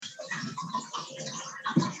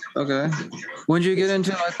Okay. When did you get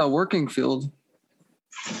into like the working field?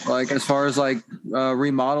 Like as far as like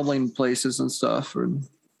remodeling places and stuff? Or...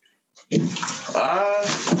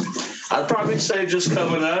 I'd probably say just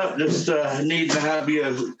coming up, just needing to be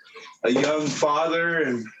a young father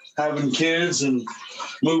and having kids and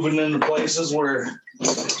moving into places where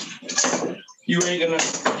you ain't going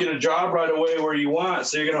to get a job right away where you want.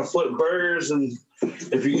 So you're going to flip burgers. And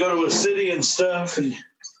if you go to a city and stuff and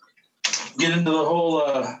get into the whole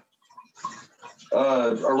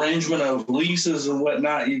arrangement of leases and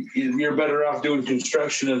whatnot, you're better off doing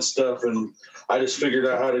construction and stuff. And I just figured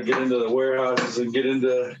out how to get into the warehouses and get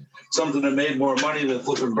into something that made more money than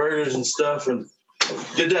flipping burgers and stuff. And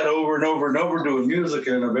did that over and over and over doing music.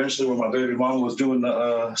 And eventually when my baby mama was doing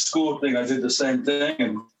the school thing, I did the same thing.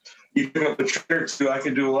 And you pick up the trades too. I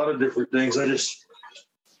can do a lot of different things.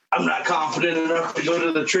 I'm not confident enough to go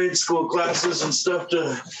to the trade school classes and stuff.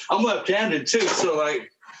 I'm left-handed too, so like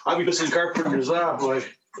I'll be just in carpenter's lap.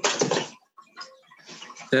 Like,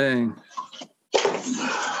 dang.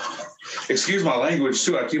 Excuse my language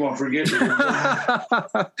too. I keep on forgetting.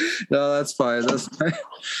 No, that's fine. That's fine.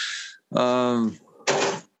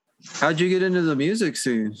 How'd you get into the music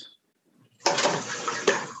scene?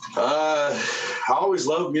 I always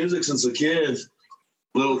loved music since a kid.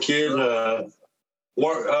 Little kid.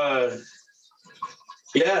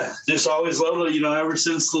 Yeah, just always loved it, ever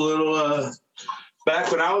since the little,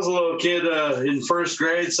 back when I was a little kid, in first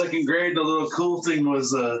grade, second grade, the little cool thing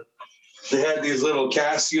was, they had these little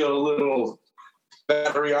Casio, little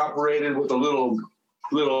battery operated with a little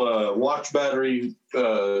watch battery,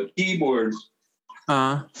 keyboard.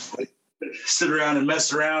 Uh-huh. Sit around and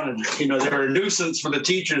mess around, and they were a nuisance for the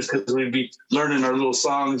teachers because we'd be learning our little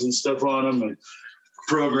songs and stuff on them and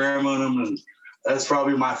program on them, and that's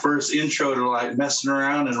probably my first intro to like messing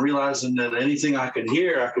around and realizing that anything I could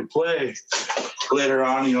hear, I could play. Later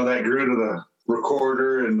on, that grew to the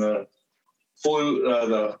recorder and the flute,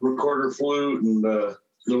 the recorder flute, and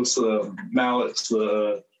those mallets,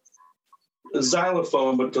 the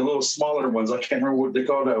xylophone, but the little smaller ones. I can't remember what they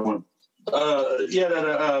call that one.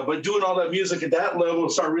 But doing all that music at that level,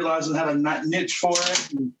 start realizing how to niche for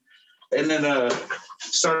it, and then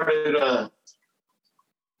started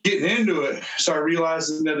getting into it. Started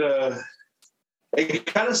realizing that I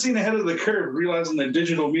kind of seen ahead of the curve, realizing that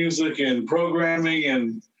digital music and programming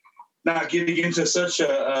and not getting into such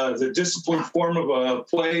the disciplined form of a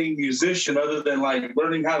playing musician, other than like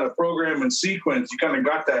learning how to program and sequence. You kind of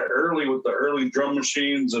got that early with the early drum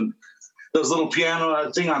machines and those little piano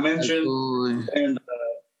thing I mentioned. Absolutely.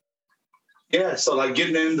 And so like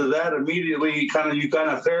getting into that immediately, you kind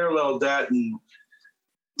of paralleled that. And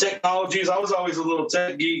technologies, I was always a little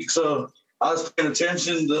tech geek, so I was paying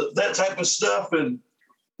attention to that type of stuff and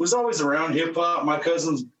was always around hip hop. My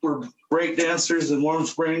cousins were break dancers in Warm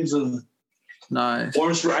Springs, and nice.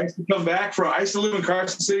 Warm Springs. I used to live in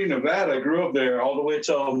Carson City, Nevada. I grew up there all the way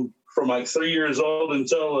from like 3 years old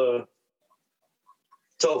until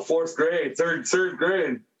fourth grade, third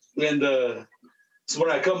grade. And so when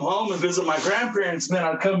I come home and visit my grandparents, man,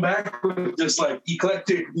 I'd come back with this like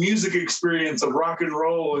eclectic music experience of rock and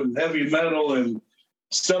roll and heavy metal and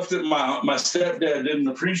stuff that my stepdad didn't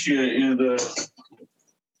appreciate. And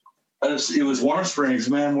it was Warm Springs,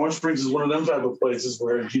 man. Warm Springs is one of them type of places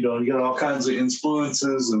where, you got all kinds of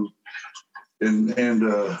influences and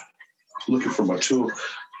looking for my tool.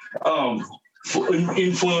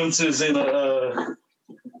 Influences in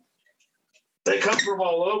they come from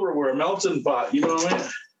all over. We're a melting pot, you know what I mean?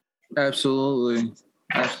 Absolutely.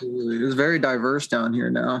 It's very diverse down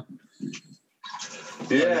here now.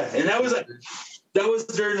 Yeah, and that was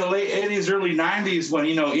during the late 80s, early 90s when,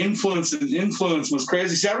 influence was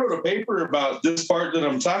crazy. See, I wrote a paper about this part that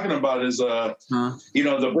I'm talking about is, the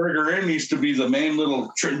Burger Inn used to be the main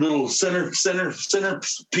little center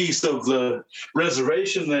piece of the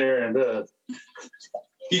reservation there. And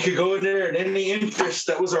you could go in there and any interest,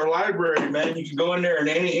 that was our library, man. You could go in there and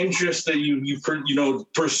any interest that you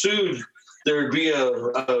pursued, there would be a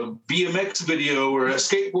BMX video or a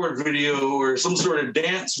skateboard video or some sort of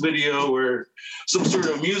dance video or some sort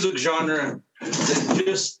of music genre that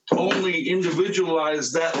just only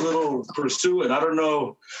individualized that little pursuit. I don't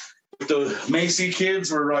know if the Macy kids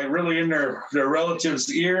were like really in their relatives'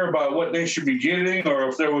 ear about what they should be getting, or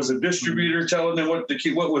if there was a distributor telling them what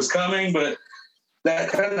was coming, but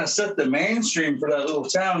that kind of set the mainstream for that little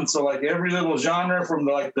town. So like every little genre from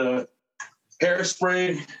the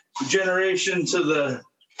hairspray generation to the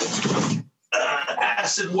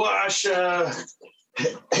acid wash, hair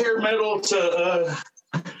metal to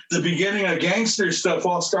the beginning of gangster stuff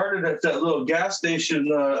all started at that little gas station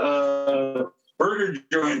burger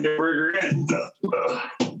joint, Burger Inn.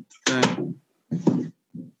 Dang.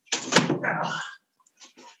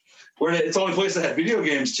 It's the only place that had video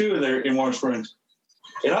games too there in Warm Springs.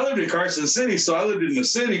 And I lived in Carson City, so I lived in the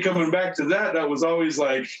city. Coming back to that was always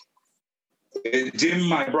like it dimmed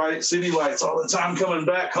my bright city lights all the time. Coming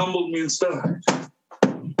back humbled me and stuff.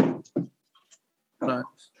 Nice.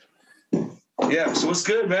 Yeah. So what's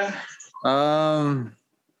good, man?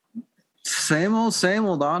 Same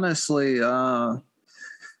old. Honestly, what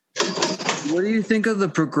do you think of the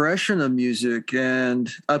progression of music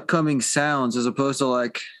and upcoming sounds as opposed to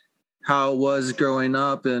like how it was growing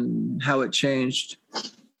up and how it changed?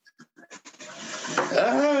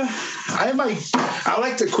 I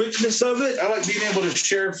like the quickness of it. I like being able to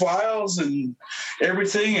share files and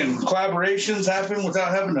everything, and collaborations happen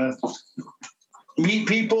without having to meet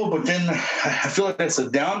people. But then I feel like that's a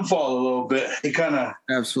downfall a little bit. It kind of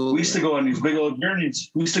absolutely. We used to go on these big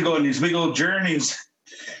old journeys.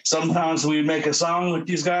 Sometimes we'd make a song with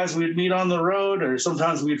these guys we'd meet on the road, or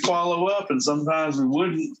sometimes we'd follow up, and sometimes we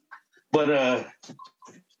wouldn't. But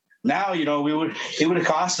now, it would have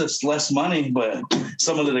cost us less money, but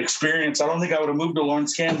some of the experience, I don't think I would have moved to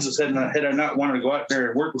Lawrence, Kansas had I not wanted to go out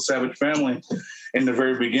there and work with Savage Family in the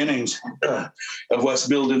very beginnings of us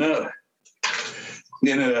building up.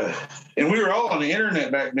 And we were all on the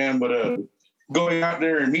internet back then, but going out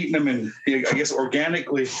there and meeting them, and I guess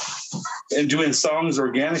organically, and doing songs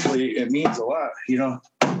organically, it means a lot,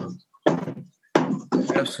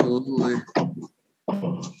 Absolutely.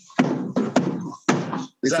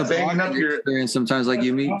 It's a bonding experience sometimes. Like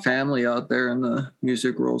you meet family out there in the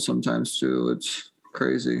music world sometimes too. It's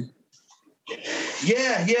crazy.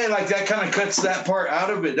 Yeah, like that kind of cuts that part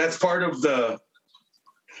out of it. That's part of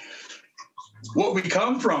what we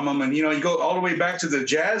come from. I mean, you go all the way back to the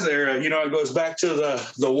jazz era. It goes back to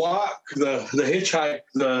the walk, the hitchhike,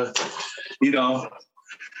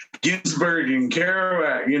 Ginsberg and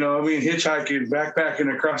Kerouac, hitchhiking,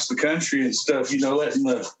 backpacking across the country and stuff, letting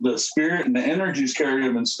the spirit and the energies carry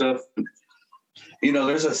them and stuff.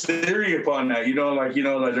 There's a theory upon that,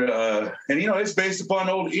 it's based upon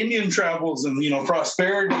old Indian travels and,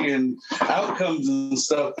 prosperity and outcomes and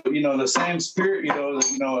stuff. But, the same spirit,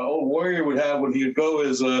 an old warrior would have when he would go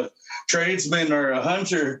as a tradesman or a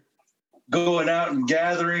hunter, going out and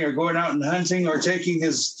gathering or going out and hunting or taking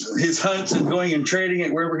his hunts and going and trading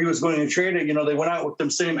it wherever he was going to trade it. They went out with them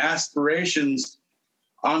same aspirations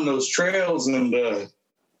on those trails. And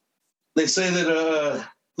they say that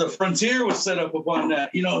the frontier was set up upon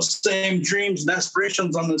that, same dreams and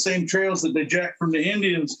aspirations on the same trails that they jacked from the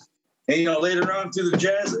Indians. And, later on through the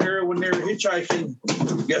jazz era when they were hitchhiking,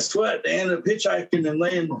 guess what? They ended up hitchhiking and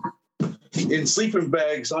laying in sleeping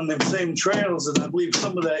bags on them same trails. And I believe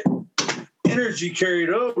some of that energy carried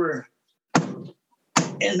over,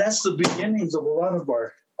 and that's the beginnings of a lot of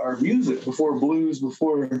our music, before blues,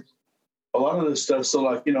 before a lot of this stuff. So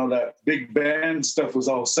like that big band stuff was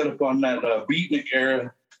all set up on that beatnik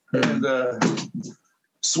era and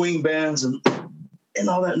swing bands and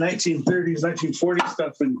all that 1930s 1940s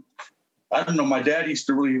stuff. And I don't know, my dad used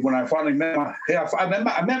to really, when I finally met I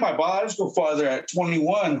met my biological father at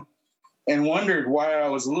 21 and wondered why I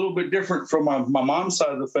was a little bit different from my mom's side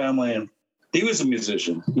of the family. And he was a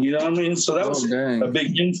musician, you know what I mean? So that was a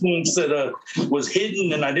big influence that was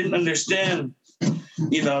hidden, and I didn't understand,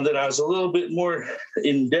 that I was a little bit more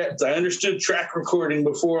in depth. I understood track recording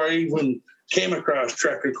before I even came across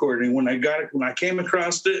track recording. When I came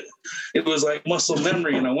across it, it was like muscle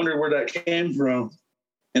memory, and I wondered where that came from.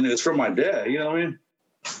 And it's from my dad, you know what I mean?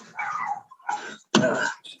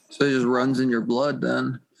 So it just runs in your blood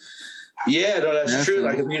then. Yeah, no, that's true.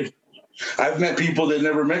 Like, I've met people that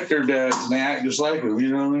never met their dads and they act just like them, you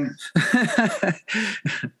know what I mean?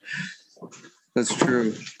 That's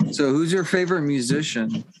true. So who's your favorite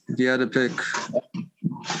musician? If you had to pick.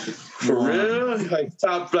 For real? Like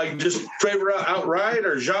top, like just favorite outright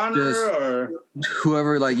or genre or?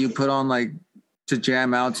 Whoever like you put on like to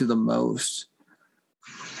jam out to the most.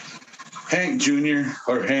 Hank Jr.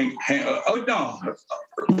 or Hank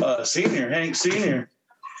Senior, Hank Senior.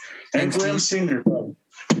 Hank Williams Senior, probably.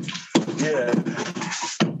 Yeah,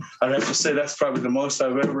 I'd have to say that's probably the most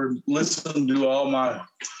I've ever listened to all my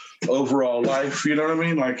overall life. You know what I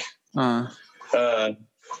mean? Like, and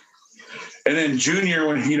then Junior,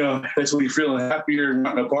 when that's when you're feeling happier and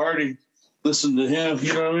wanting to party, listen to him.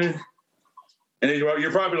 You know what I mean? And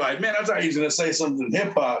you're probably like, man, I thought he was gonna say something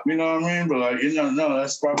hip hop. You know what I mean? But like, no,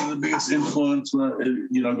 that's probably the biggest influence.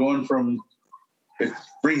 Going from. It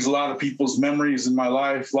brings a lot of people's memories in my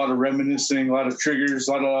life, a lot of reminiscing, a lot of triggers,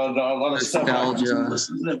 a lot of stuff.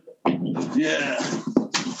 Nostalgia. Yeah.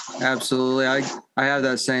 Absolutely. I have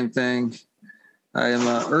that same thing. I am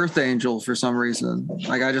a Earth Angel for some reason.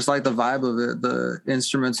 Like I just like the vibe of it, the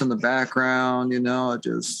instruments in the background. It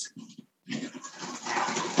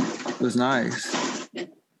was nice.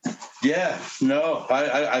 Yeah, no,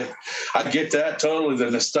 I get that totally.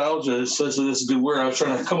 The nostalgia is such a good word. I was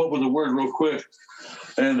trying to come up with a word real quick,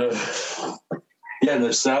 and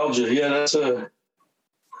nostalgia. Yeah, that's a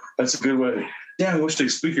good way. Yeah, I wish the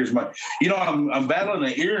speakers might. I'm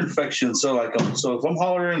battling an ear infection, so if I'm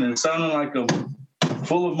hollering and sounding like I'm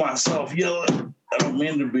full of myself, yelling, I don't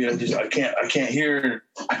mean to be. I can't hear.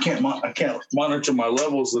 I can't monitor my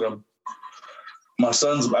levels that I've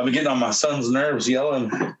been getting on my son's nerves yelling.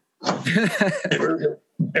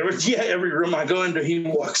 Every room I go into, he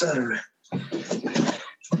walks out of it.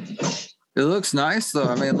 It looks nice though.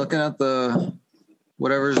 I mean, looking at the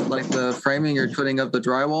whatever's like the framing you're putting up, the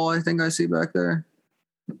drywall, I think I see back there.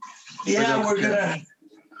 Yeah,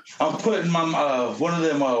 I'm putting my one of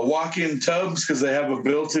them walk-in tubs because they have a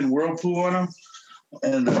built-in whirlpool on them,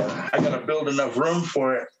 and I got to build enough room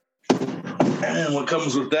for it. And then what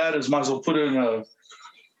comes with that is might as well put in a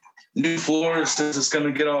new floor since it's going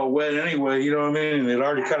to get all wet anyway. You know what I mean? And it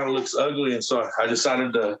already kind of looks ugly, and so I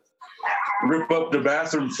decided to rip up the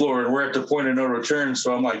bathroom floor, and we're at the point of no return.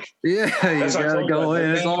 So I'm like, yeah, you gotta go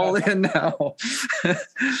in. It's all in now.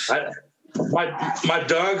 My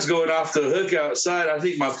dog's going off the hook outside. I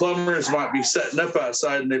think my plumbers might be setting up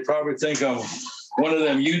outside, and they probably think I'm one of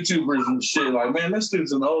them YouTubers and shit. Like, man, this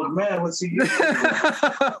dude's an old man. What's he doing?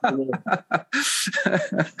 And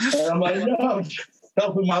I'm like, no, I'm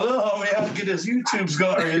helping my little homie out get his YouTubes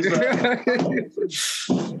going.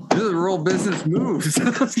 This is a real business moves.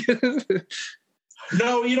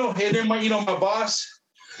 No, hey, then my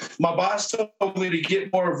boss told me to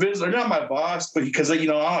get more visitors. Not my boss, but because I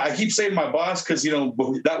keep saying my boss because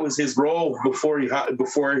that was his role before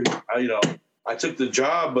I took the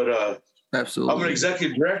job. But absolutely, I'm an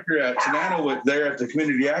executive director at Tenanowit there at the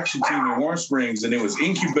Community Action Team in Warm Springs, and it was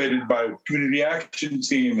incubated by Community Action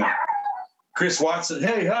Team. And Chris Watson,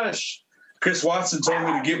 hey, hush. Chris Watson told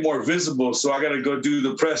me to get more visible, so I got to go do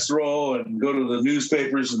the press roll and go to the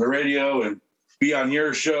newspapers and the radio and be on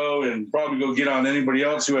your show and probably go get on anybody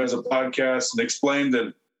else who has a podcast and explain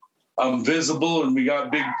that I'm visible and we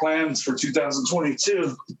got big plans for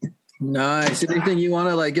 2022. Nice. Anything you want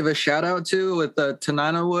to give a shout out to with the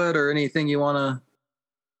Tenanowit or anything you want to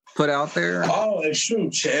put out there? Oh,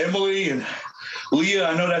 shoot. Emily and Leah,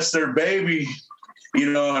 I know that's their baby,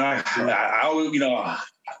 and I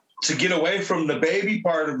to get away from the baby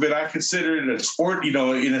part of it, I consider it a sport,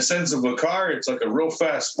 in a sense of a car. It's like a real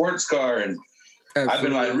fast sports car. And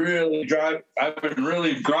absolutely. I've been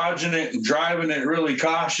really garaging it and driving it really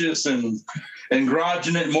cautious and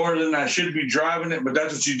garaging it more than I should be driving it. But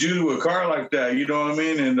that's what you do to a car like that. You know what I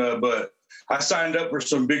mean? And, but I signed up for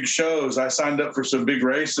some big shows. I signed up for some big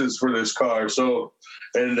races for this car. So,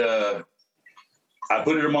 and, I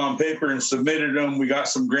put them on paper and submitted them. We got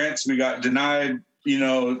some grants. We got denied, in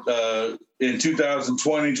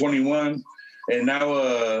 2020, 21. And now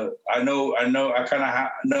I kind of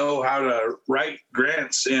know how to write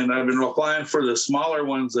grants, and I've been applying for the smaller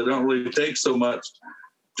ones that don't really take so much,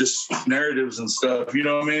 just narratives and stuff. You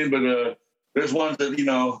know what I mean? But there's ones that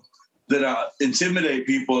that intimidate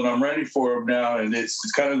people, and I'm ready for them now. And it's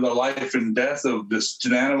kind of the life and death of this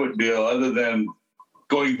Tenanowit deal, other than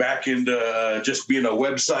going back into just being a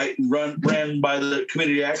website and ran by the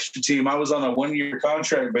Community Action Team. I was on a 1-year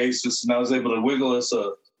contract basis, and I was able to wiggle us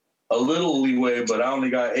a little leeway, but I only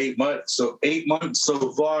got 8 months. So 8 months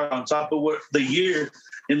so far on top of what the year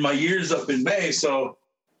in my years up in May. So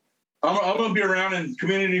I'm going to be around in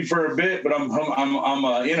community for a bit, but I'm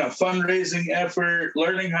in a fundraising effort,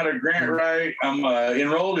 learning how to grant write. I'm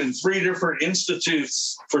enrolled in 3 different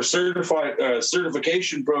institutes for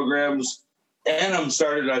certification programs. And I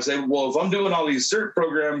say, well, if I'm doing all these cert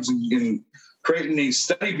programs and creating these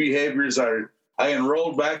study behaviors, I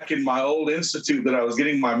enrolled back in my old institute that I was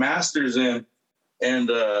getting my master's in. And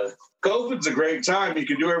COVID's a great time. You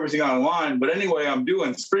can do everything online. But anyway, I'm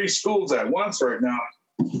doing 3 schools at once right now.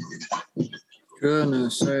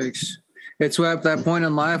 Goodness sakes. It's at that point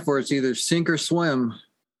in life where it's either sink or swim.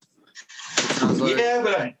 Yeah,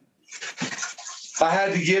 but I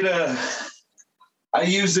had to get I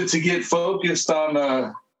used it to get focused on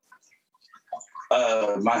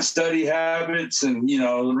my study habits and,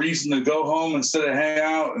 the reason to go home instead of hang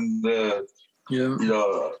out. And,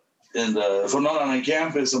 if I'm not on a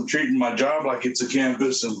campus, I'm treating my job like it's a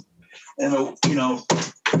campus. And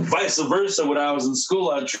vice versa. When I was in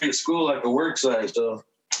school, I'd treat school like a work site. So.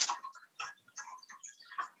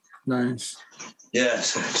 Nice. Yeah.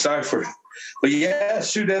 Sorry for But yeah,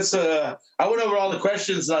 shoot, that's I went over all the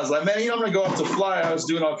questions and I was like, man, I'm gonna go off the fly. I was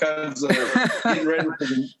doing all kinds of getting ready for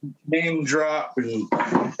the name drop and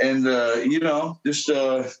just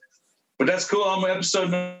but that's cool. I'm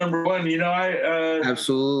episode number 1. I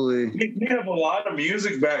absolutely. We have a lot of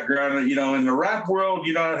music background, in the rap world.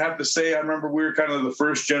 I'd have to say I remember we were kind of the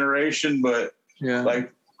first generation, but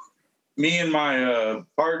like me and my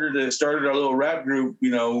partner that started our little rap group,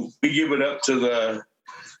 we give it up to the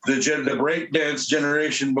breakdance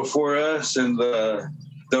generation before us and the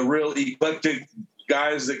real eclectic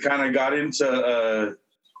guys that kind of got into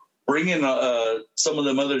bringing some of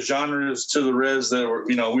them other genres to the res that were,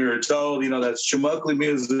 we were told, that's Chumuckly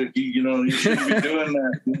music, you shouldn't be doing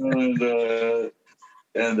that,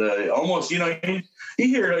 and almost, you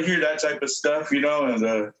hear that type of stuff,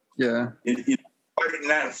 and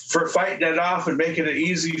fighting that off and making it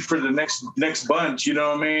easy for the next bunch, you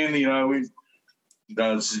know what I mean?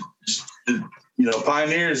 It's just,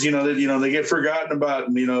 pioneers, that they get forgotten about,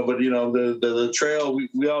 but the trail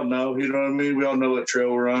we all know, you know what I mean? We all know what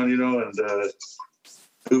trail we're on, and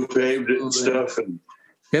who paved it and stuff. And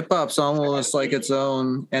hip hop's almost like its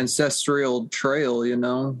own ancestral trail,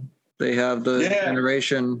 They have the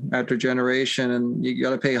generation after generation, and you got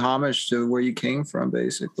to pay homage to where you came from,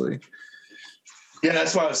 basically. Yeah,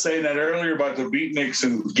 that's why I was saying that earlier about the beatniks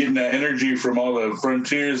and getting that energy from all the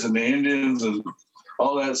frontiers and the Indians and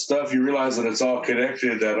all that stuff. You realize that it's all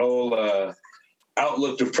connected, that whole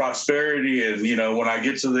outlook to prosperity. And, when I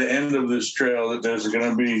get to the end of this trail, that there's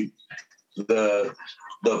going to be the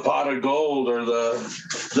pot of gold or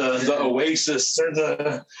the oasis or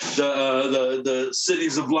the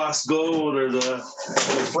cities of lost gold or the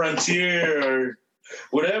frontier or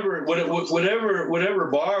whatever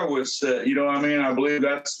bar was set, I believe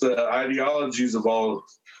that's the ideologies of all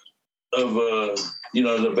of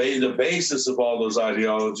the basis of all those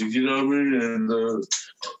ideologies, and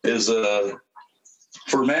is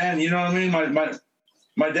for man,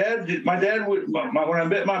 my dad would when I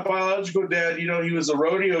met my biological dad, he was a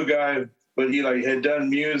rodeo guy, but he had done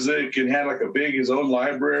music and had his own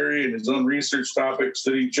library and his own research topics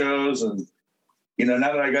that he chose. And now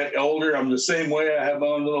that I got older, I'm the same way. I have my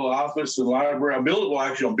own little office and library. I'm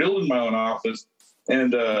building my own office,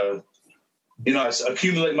 and I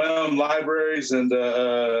accumulate my own libraries and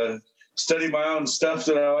study my own stuff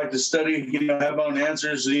that I like to study. Have my own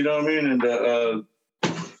answers. You know what I mean? And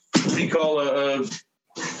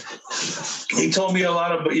he told me a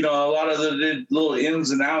lot of the little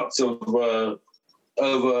ins and outs of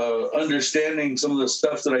understanding some of the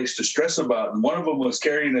stuff that I used to stress about. And one of them was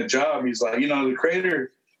carrying a job. He's like, the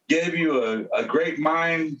Creator gave you a great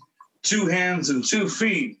mind, 2 hands and 2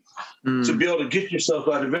 feet to be able to get yourself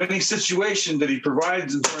out of any situation that he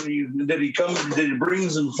provides in front of you, that he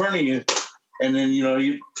brings in front of you. And then,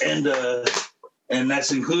 and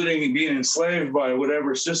that's including being enslaved by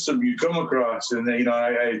whatever system you come across. And then,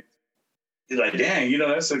 I like, dang,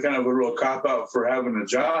 that's a kind of a real cop out for having a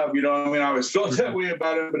job. I always felt that way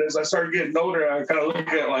about it. But as I started getting older, I kind of look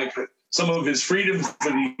at some of his freedoms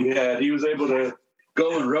that he had. He was able to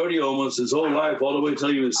go and rodeo almost his whole life, all the way till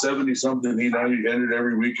he was 70 something. He entered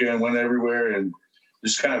every weekend, went everywhere, and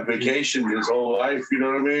just kind of vacationed his whole life. You know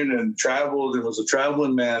what I mean? And traveled and was a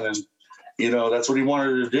traveling man. And that's what he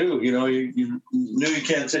wanted to do. You knew you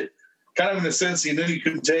can't take. Kind of in a sense, he knew you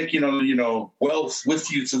couldn't take, wealth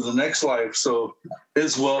with you to the next life. So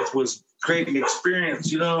his wealth was creating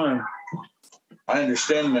experience, and I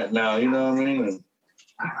understand that now, you know what I mean?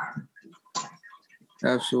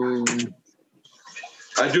 Absolutely.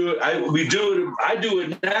 I do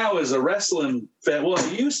it now as a wrestling fan. Well, I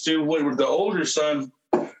used to with the older son.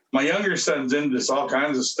 My younger son's into all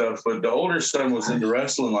kinds of stuff, but the older son was into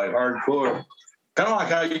wrestling like hardcore. Kind of like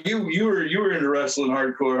how you were into wrestling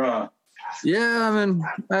hardcore, huh? Yeah,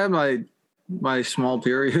 I had my small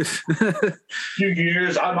period. Few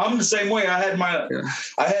years. I'm the same way. I had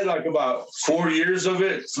about 4 years of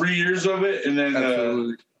it, 3 years of it, and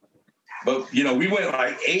then. But we went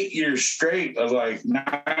 8 years straight of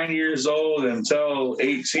 9 years old until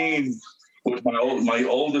 18 with my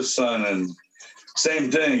oldest son, and same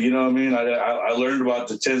thing. I learned about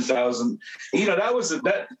the 10,000.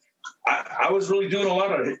 I was really doing a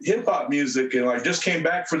lot of hip hop music, and I just came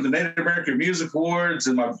back from the Native American Music Awards,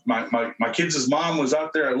 and my kids' mom was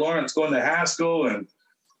out there at Lawrence going to Haskell, and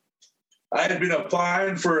I had been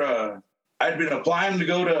applying to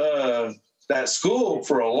go to that school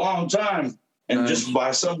for a long time, and just by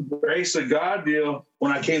some grace of God deal,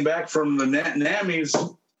 when I came back from the NAMIs,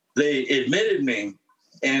 they admitted me.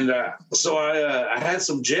 And so I had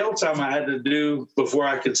some jail time I had to do before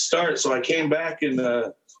I could start. So I came back and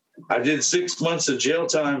I did 6 months of jail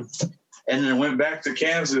time. and then went back to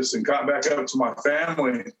Kansas and got back up to my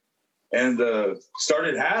family and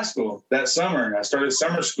started Haskell that summer. I started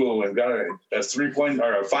summer school and got a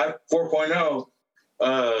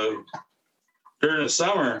 4.0 during the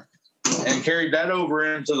summer and carried that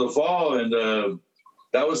over into the fall. And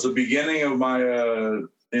that was the beginning of my, and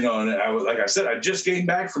I was, like I said, I just came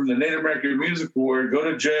back from the Native American Music Award, go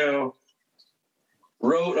to jail,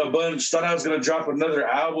 wrote a bunch, thought I was going to drop another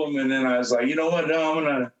album. And then I was like, you know what? No, I'm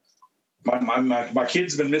going to, my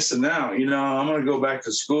kid's been missing out. I'm going to go back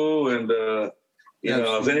to school. And,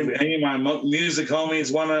 if any of my music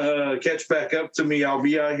homies want to catch back up to me, I'll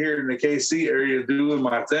be out here in the KC area doing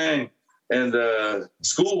my thing and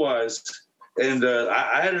school-wise. And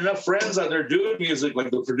I had enough friends out there doing music,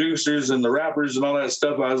 like the producers and the rappers and all that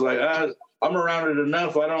stuff. I was like, I'm around it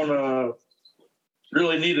enough. I don't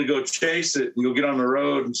really need to go chase it and go get on the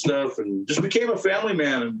road and stuff. And just became a family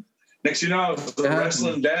man. And next, I was a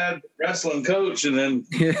wrestling dad, wrestling coach. And then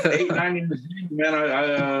 8-9 years, man,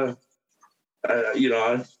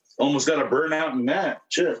 I almost got a burnout in that.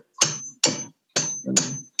 Shit.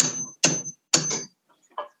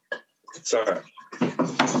 Sorry.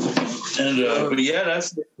 And but yeah,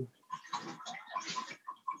 that's that.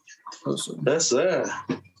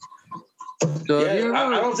 So yeah,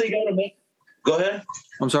 I don't think I would have made. Go ahead.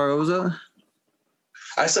 I'm sorry. What was that?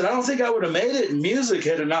 I said I don't think I would have made it in music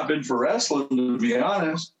had it not been for wrestling. To be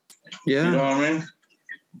honest. Yeah. You know what I mean?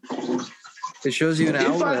 It shows you an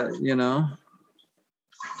outlet.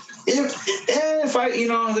 If I,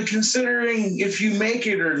 considering if you make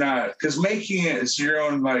it or not, because making it is your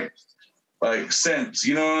own like sense,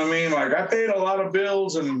 you know what I mean? Like I paid a lot of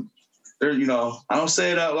bills and there, I don't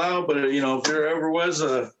say it out loud, but if there ever was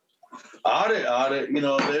a audit,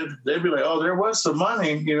 they'd be like, oh, there was some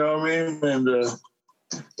money, you know what I mean? And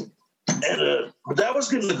but that was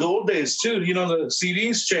good in the gold days too. The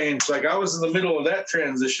CDs changed. Like I was in the middle of that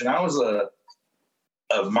transition. I was a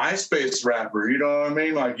MySpace rapper, you know what I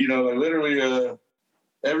mean? Like, literally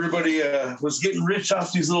everybody was getting rich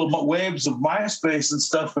off these little waves of MySpace and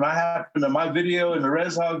stuff. And I happened to my video and the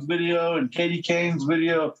Res Hogs video and Katie Kane's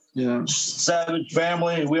video, Savage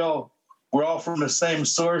Family. We're all from the same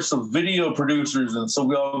source of video producers. And so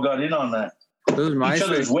we all got in on that. Those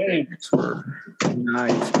MySpace waves were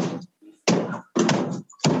nice.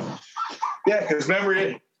 Yeah, because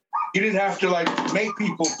remember you didn't have to make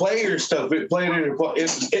people play your stuff. It played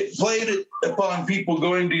it upon people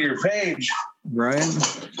going to your page. Right.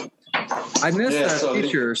 I missed that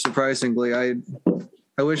feature. Surprisingly, I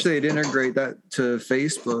wish they'd integrate that to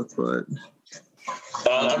Facebook, but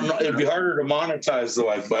it'd be harder to monetize, though.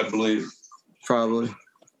 I believe. Probably,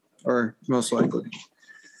 or most likely.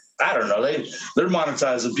 I don't know. They're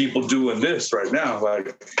monetizing people doing this right now.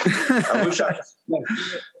 Like, I wish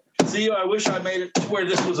I made it to where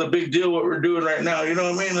this was a big deal. What we're doing right now, you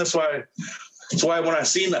know what I mean? That's why when I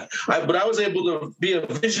seen that, but I was able to be a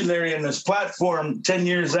visionary in this platform 10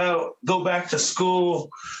 years out, go back to school,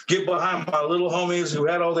 get behind my little homies who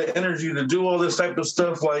had all the energy to do all this type of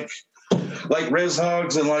stuff, like Res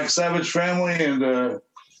Hogs and like Savage Family, and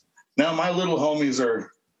now my little homies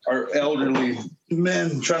are elderly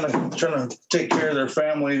men trying to take care of their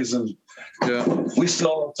families, and we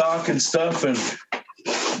still talk and stuff, and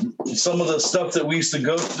some of the stuff that we used to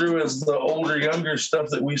go through is the older, younger stuff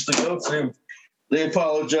that we used to go through. They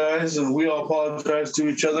apologize, and we all apologize to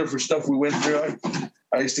each other for stuff we went through.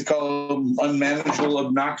 I used to call them unmanageable,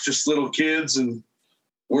 obnoxious little kids, and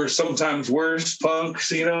we're sometimes worse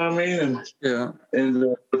punks, you know what I mean?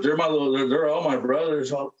 And they're all my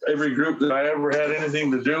brothers, every group that I ever had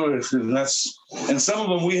anything to do with, and some of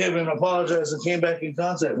them we haven't apologized and came back in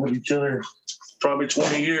contact with each other probably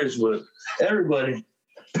 20 years, but everybody,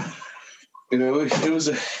 it was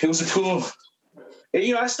a cool.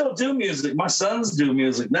 And, I still do music. My sons do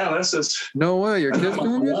music now. That's just no way. Your kids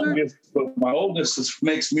doing music? But my oldest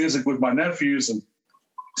makes music with my nephews, and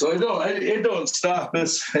so it don't stop.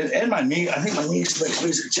 And my niece, I think my niece makes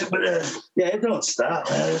music too. But it don't stop,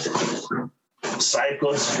 man.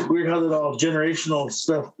 Cycle. It's weird how that all generational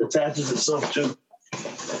stuff attaches itself to.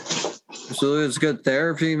 So it's good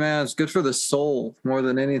therapy, man. It's good for the soul more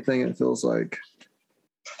than anything. It feels like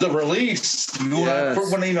the release.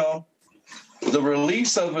 When the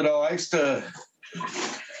release of it all. I used to,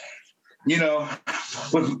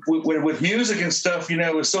 with music and stuff,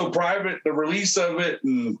 it was so private, the release of it.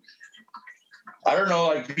 And I don't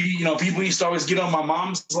know, people used to always get on my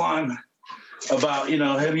mom's line about,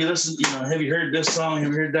 have you listened, have you heard this song?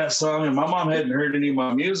 Have you heard that song? And my mom hadn't heard any of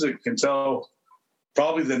my music until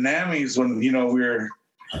probably the NAMMYs when, we were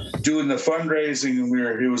doing the fundraising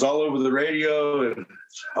and it was all over the radio and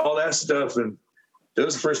all that stuff. And it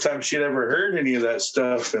was the first time she'd ever heard any of that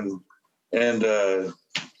stuff. And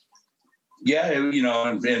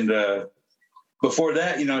before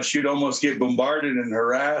that, she'd almost get bombarded and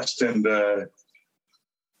harassed, and a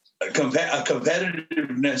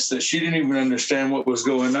competitiveness that she didn't even understand what was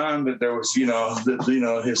going on. That there was,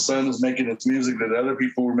 his son was making his music, that other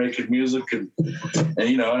people were making music, and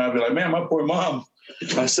I'd be like, man, my poor mom.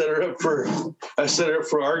 I set her up for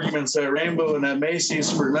arguments at Rainbow and at Macy's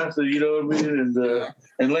for nothing, you know what I mean?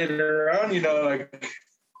 And later on,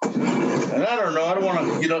 and I don't know, I don't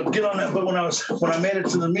want to, get on that, but when I made it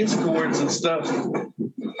to the music awards and stuff,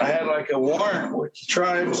 I had like a warrant with the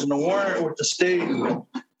tribes and a warrant with the state. And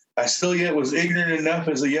I still yet was ignorant enough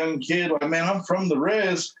as a young kid. Like, man, I'm from the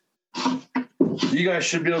res. You guys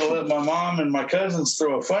should be able to let my mom and my cousins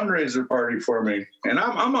throw a fundraiser party for me. And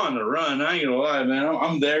I'm on the run. I ain't gonna lie, man.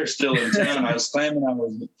 I'm there still in town. I was claiming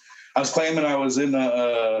I was in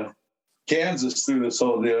Kansas through this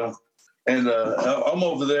whole deal. And I'm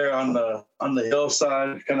over there on the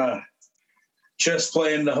hillside, kind of just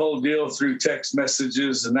playing the whole deal through text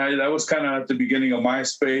messages. And that was kind of at the beginning of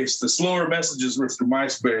MySpace. The slower messages were through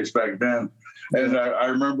MySpace back then. And I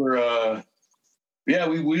remember,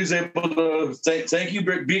 we was able to thank you,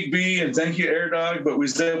 Big B, and thank you, Air Dog. But we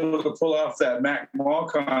was able to pull off that Mac Mall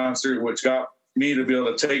concert, which got me to be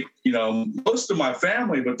able to take, most of my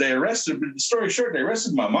family. But they arrested. Story short, they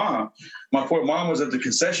arrested my mom. My poor mom was at the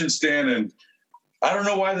concession stand, and I don't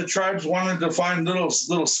know why the tribes wanted to find little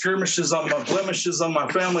skirmishes on my blemishes on my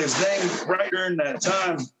family's name right during that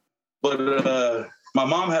time. But my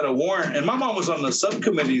mom had a warrant, and my mom was on the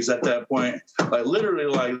subcommittees at that point. Like literally,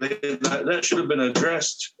 that should have been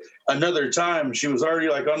addressed another time. She was already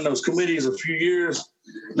like on those committees a few years.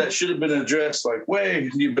 That should have been addressed but they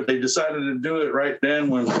decided to do it right then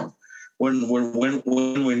when we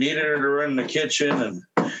needed her to run the kitchen,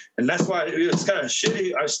 and that's why it's kind of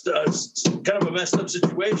shitty. Kind of a messed up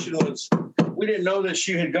situation was we didn't know that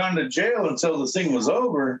she had gone to jail until the thing was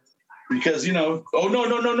over. Because, no,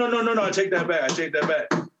 I take that back.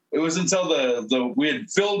 It was until we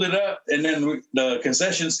had filled it up, and then the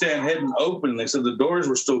concession stand hadn't opened. They said the doors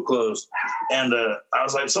were still closed. And I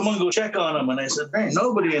was like, someone go check on them. And they said, there ain't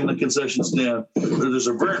nobody in the concession stand. There's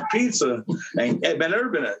a burnt pizza. And there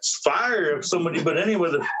had been a fire of somebody. But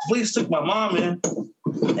anyway, the police took my mom in.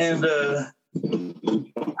 And the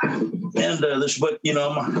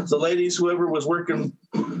ladies, whoever was working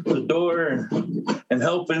the door and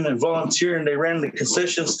helping and volunteering, they ran the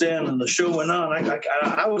concession stand, and the show went on.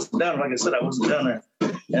 I wasn't down. Like I said, I wasn't down there.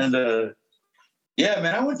 And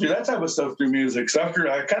man, I went through that type of stuff through music. So after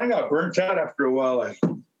I kind of got burnt out after a while, and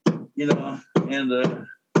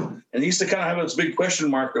used to kind of have this big question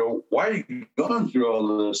mark of why are you going through all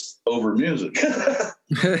of this over music? Yeah.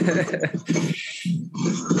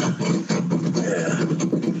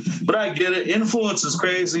 But I get it. Influence is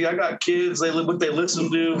crazy. I got kids. They live what they listen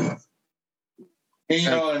to.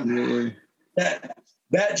 And,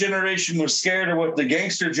 that generation was scared of what the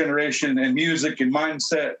gangster generation and music and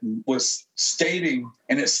mindset was stating,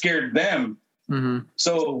 and it scared them. Mm-hmm.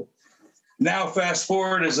 So now fast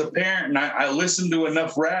forward as a parent, and I listen to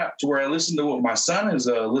enough rap to where I listen to what my son is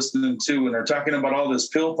listening to, and they're talking about all this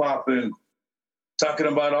pill popping, talking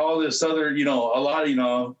about all this other, a lot,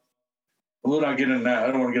 we'll not get into that.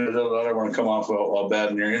 I don't want to come off all bad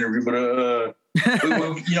in your interview, but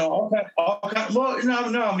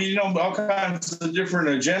all kinds of different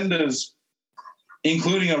agendas,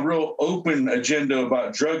 including a real open agenda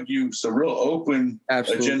about drug use, a real open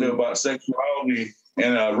agenda about sexuality,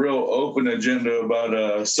 and a real open agenda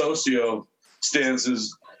about socio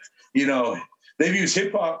stances. They've used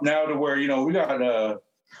hip hop now to where we got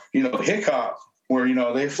hip hop, where,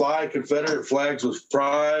 they fly Confederate flags with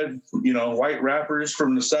pride, white rappers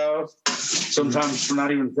from the South, sometimes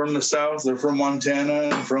not even from the South. They're from Montana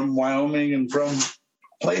and from Wyoming and from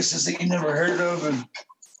places that you never heard of.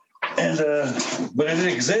 But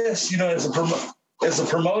it exists, as a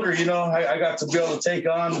promoter, I got to be able to take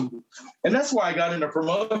on, and that's why I got into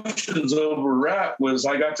promotions over rap, was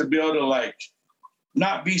I got to be able to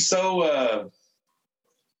not be so,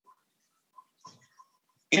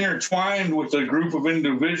 intertwined with a group of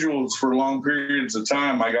individuals for long periods of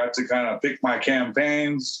time. I got to kind of pick my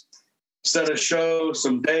campaigns, set a show,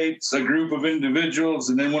 some dates, a group of individuals,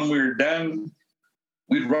 and then when we were done,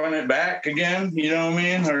 we'd run it back again, you know what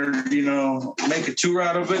I mean? Or, make a tour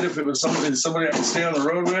out of it if it was somebody I could stay on the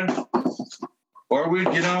road with. Or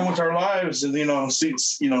we'd get on with our lives and, see,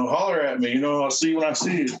 holler at me, I'll see you when I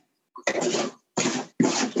see you.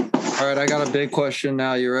 All right, I got a big question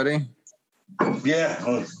now. You ready? Yeah.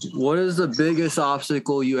 What is the biggest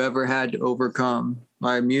obstacle you ever had to overcome?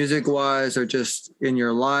 like music wise, or just in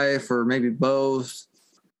your life, or maybe both?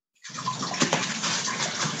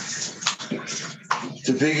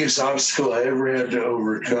 The biggest obstacle I ever had to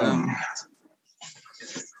overcome.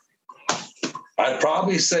 I'd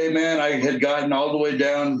probably say, man, I had gotten all the way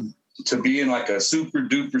down to being like a super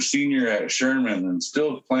duper senior at Sherman and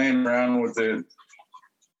still playing around with it.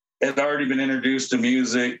 Had already been introduced to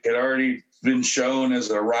music, had already been shown as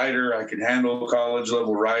a writer. I could handle college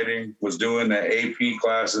level writing, was doing the AP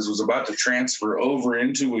classes, was about to transfer over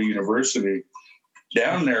into a university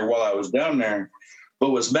down there while I was down there, but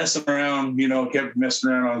was messing around, kept messing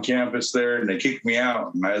around on campus there, and they kicked me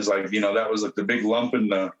out. And I was like, that was like the big lump in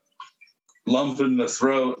the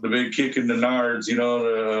throat, the big kick in the nards,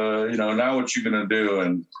 now what you gonna do?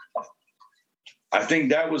 And I think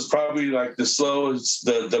that was probably like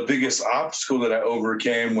the biggest obstacle that I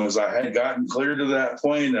overcame was I had gotten clear to that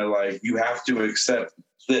point of like, you have to accept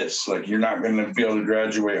this. Like, you're not going to be able to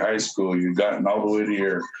graduate high school. You've gotten all the way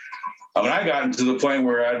to I got to the point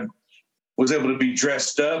where I was able to be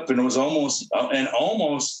dressed up and was almost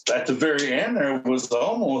at the very end there was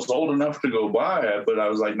almost old enough to go by it, but I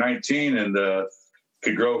was like 19 and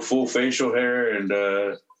could grow full facial hair and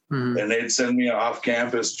and they'd send me off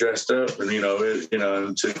campus dressed up and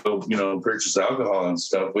to go purchase alcohol and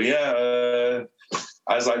stuff. But I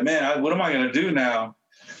was like, man, what am I going to do now?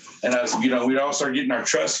 And I was we'd all start getting our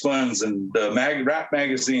trust funds and rap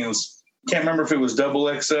magazines. Can't remember if it was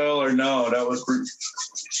XXL or no. That was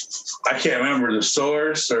I can't remember the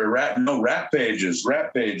Source or Rap Pages.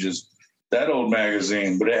 That old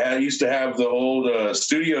magazine, but it used to have the old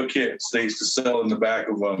studio kits they used to sell in the back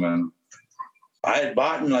of them, and I had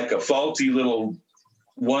bought like a faulty little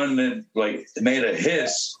one that like made a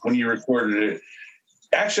hiss when you recorded it.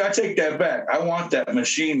 Actually, I take that back. I want that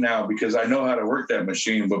machine now because I know how to work that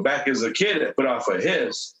machine. But back as a kid, it put off a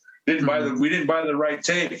hiss. We didn't buy the right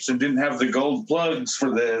tapes and didn't have the gold plugs for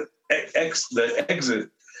the exit.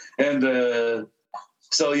 And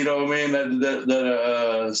so, you know what I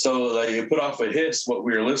mean? So like it put off a hiss what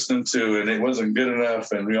we were listening to, and it wasn't good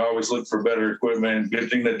enough. And we always looked for better equipment. Good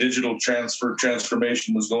thing the digital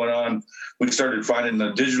transformation was going on. We started finding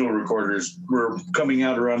the digital recorders were coming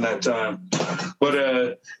out around that time.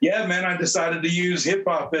 But man, I decided to use hip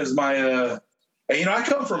hop as my, I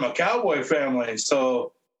come from a cowboy family.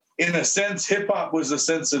 So in a sense, hip hop was a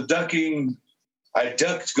sense of ducking. I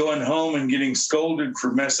ducked going home and getting scolded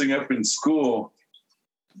for messing up in school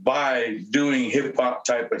by doing hip hop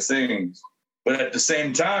type of things. But at the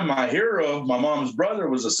same time, my hero, my mom's brother,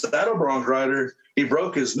 was a saddle bronc rider. He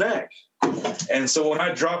broke his neck. And so when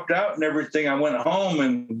I dropped out and everything, I went home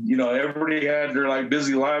and, everybody had their like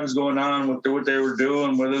busy lives going on with what they were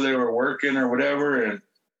doing, whether they were working or whatever. And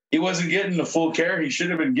he wasn't getting the full care he should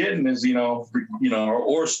have been getting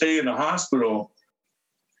or stay in the hospital.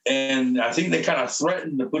 And I think they kind of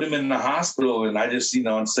threatened to put him in the hospital. And I just,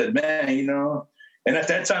 and said, man, and at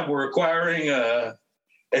that time we're acquiring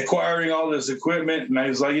all this equipment. And I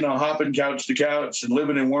was like, hopping couch to couch and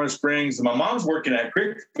living in Warm Springs. And my mom's working at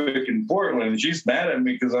Quick in Portland. And she's mad at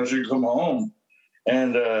me because I should come home.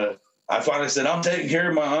 And I finally said, I'm taking care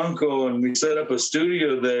of my uncle. And we set up a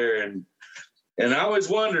studio there. And I always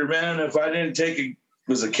wondered, man, if I didn't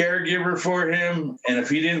was a caregiver for him. And if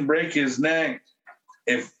he didn't break his neck,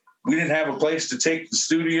 if we didn't have a place to take the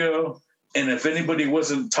studio, and if anybody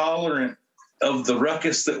wasn't tolerant of the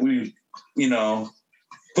ruckus that we,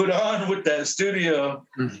 put on with that studio,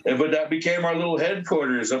 but that became our little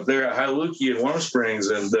headquarters up there at Hailuki in Warm Springs.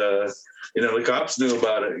 And, the cops knew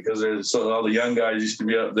about it because all the young guys used to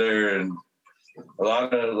be up there, and a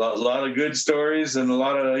lot of good stories and a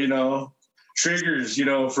lot of, triggers,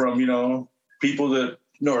 from, people that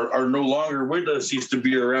are no longer with us used to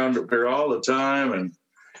be around up there all the time.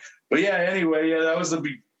 But anyway, that was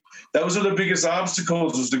the biggest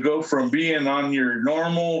obstacles, was to go from being on your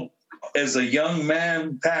normal as a young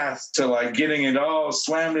man path to like getting it all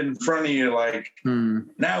slammed in front of you. Like,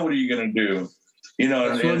 now what are you going to do?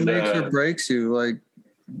 That's what makes or breaks you. Like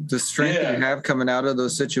the strength you have coming out of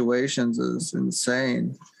those situations is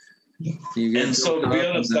insane. And so to be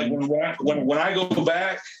honest, like when I go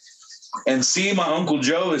back and see my Uncle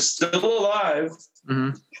Joe is still alive,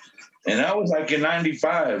 and that was like in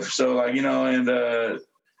 95. So like, and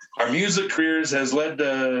our music careers hasn't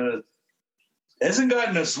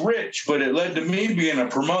gotten us rich, but it led to me being a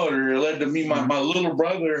promoter. It led to me, my little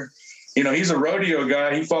brother, he's a rodeo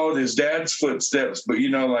guy. He followed his dad's footsteps, but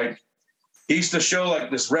like he used to show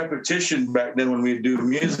like this repetition back then when we'd do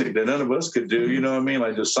music that none of us could do,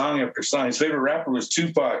 like just song after song. His favorite rapper was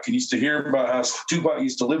Tupac. He used to hear about how Tupac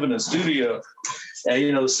used to live in a studio,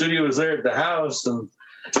 and the studio was there at the house, and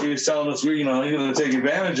he was telling us, he's going to take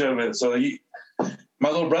advantage of it. So my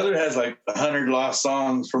little brother has like 100 lost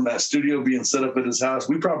songs from that studio being set up at his house.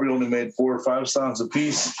 We probably only made 4 or 5 songs a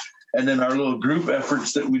piece. And then our little group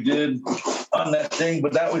efforts that we did on that thing.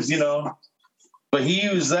 But that was, but he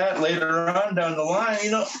used that later on down the line.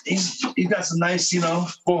 He's got some nice,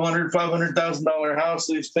 $400,000-$500,000 house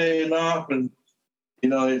that he's paying off. And, they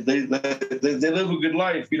live a good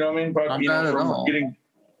life, you know what I mean? Probably, from getting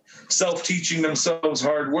self-teaching themselves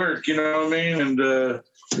hard work, you know what I mean? And,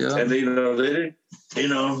 and they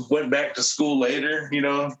went back to school later,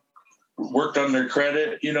 worked on their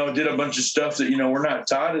credit, did a bunch of stuff that, we're not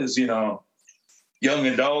taught as, young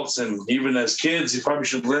adults and even as kids. You probably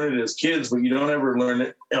should learn it as kids, but you don't ever learn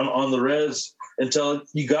it on the res until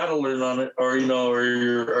you got to learn on it, or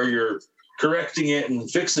you're correcting it and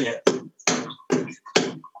fixing it.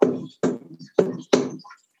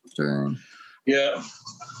 Sure. Yeah.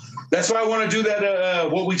 That's why I want to do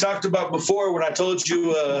that, what we talked about before when I told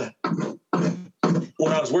you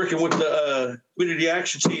when I was working with the community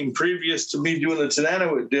action team previous to me doing the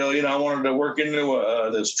Tananawit deal, I wanted to work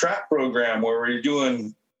into this TRAP program where we're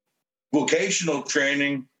doing vocational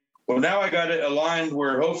training. Well, now I got it aligned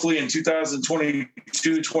where hopefully in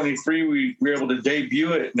 2022-23, we're able to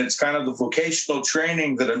debut it. And it's kind of the vocational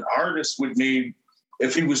training that an artist would need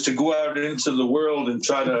if he was to go out into the world and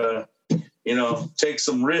try to, take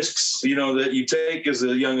some risks, that you take as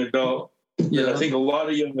a young adult. Yeah, I think a lot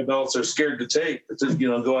of young adults are scared to take,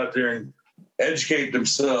 go out there and educate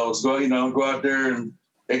themselves, go out there and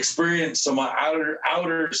experience some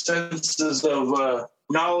outer senses of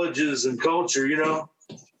knowledges and culture,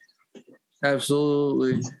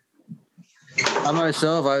 Absolutely. I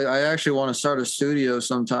myself, I actually want to start a studio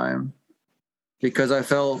sometime because I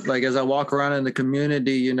felt like as I walk around in the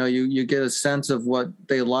community, you get a sense of what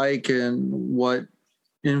they like and what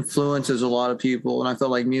influences a lot of people. And I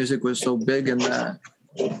felt like music was so big in that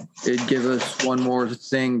it'd give us one more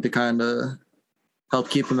thing to kind of help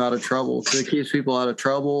keep them out of trouble. Because it keeps people out of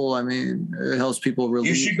trouble. I mean, it helps people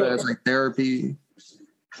relieve as like therapy.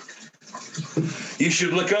 You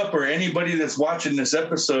should look up, or anybody that's watching this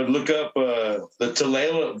episode, look up the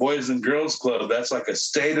Tulalip Boys and Girls Club. That's like a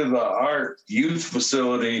state-of-the-art youth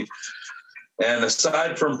facility. And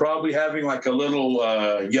aside from probably having like a little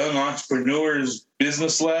young entrepreneurs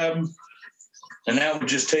business lab, and that would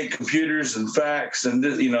just take computers and fax and,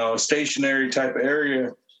 stationary type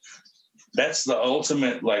area. That's the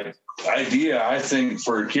ultimate idea, I think,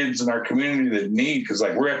 for kids in our community that need, because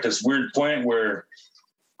we're at this weird point where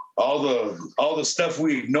all the stuff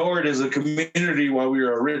we ignored as a community while we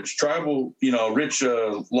were a rich tribal,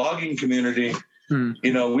 logging community. We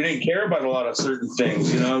didn't care about a lot of certain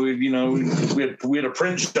things. We had a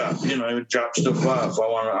print shop. We would drop stuff off.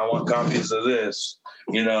 I want copies of this.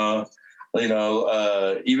 Even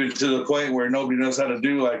to the point where nobody knows how to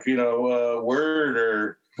do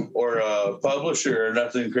Word or a publisher or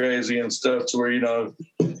nothing crazy and stuff. To where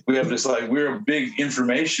we have this we're a big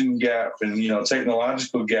information gap and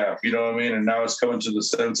technological gap. And now it's coming to the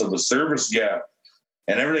sense of a service gap.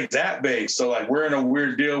 And everything's app-based. So, we're in a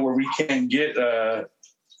weird deal where we can't get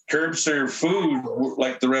curb serve food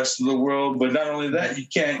like the rest of the world. But not only that, you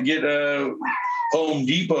can't get Home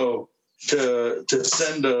Depot to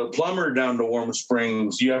send a plumber down to Warm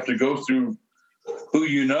Springs. You have to go through who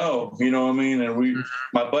you know what I mean? And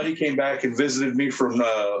my buddy came back and visited me from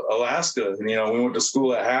Alaska. And, we went to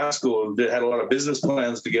school at Haskell and had a lot of business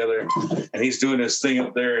plans together. And he's doing his thing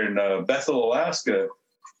up there in Bethel, Alaska.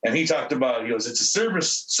 And he talked about, it's a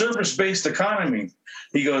service-based economy.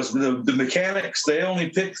 He goes, the mechanics, they only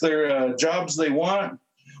pick their jobs they want.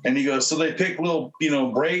 And he goes, so they pick little,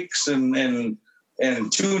 brakes and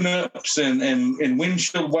tune-ups and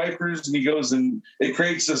windshield wipers. And he goes, and it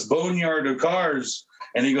creates this boneyard of cars.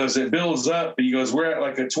 And he goes, it builds up. And he goes, we're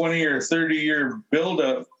at a 20 or 30-year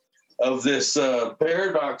buildup of this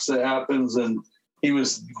paradox that happens. And he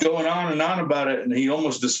was going on and on about it, and he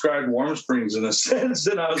almost described Warm Springs in a sense.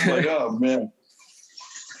 And I was like, oh, man.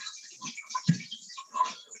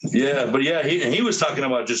 Yeah, but yeah, he was talking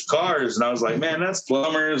about just cars, and I was like, man, that's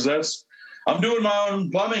plumbers. I'm doing my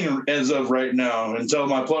own plumbing as of right now until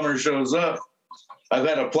my plumber shows up. I've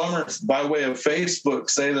had a plumber by way of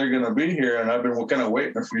Facebook say they're going to be here, and I've been kind of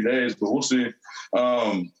waiting a few days, but we'll see.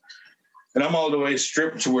 And I'm all the way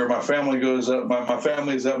stripped to where my family goes up. My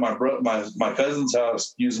family's at my cousin's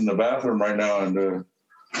house using the bathroom right now, and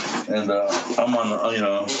I'm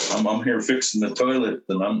on, I'm here fixing the toilet,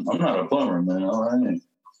 and I'm not a plumber, man. All right.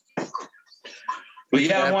 But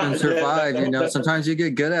yeah, adapt and survive. Sometimes you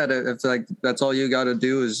get good at it. It's that's all you got to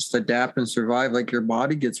do is just adapt and survive. Your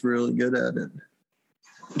body gets really good at it.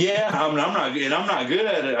 Yeah, I'm not good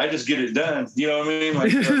at it. I just get it done. You know what I mean?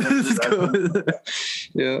 Like,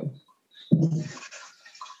 yeah.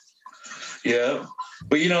 Yeah,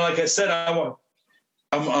 but like I said, I'm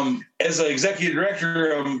as an executive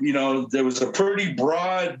director. There was a pretty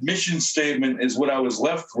broad mission statement is what I was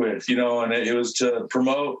left with. And it was to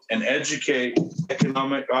promote and educate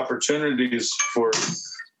economic opportunities for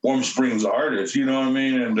Warm Springs artists. You know what I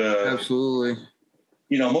mean? And absolutely.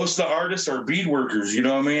 Most of the artists are bead workers. You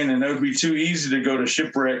know what I mean? And it would be too easy to go to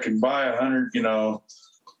Shipwreck and buy 100.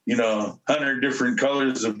 100 different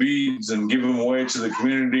colors of beads and give them away to the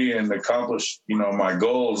community and accomplish, my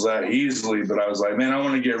goals that easily. But I was like, man, I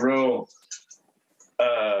want to get real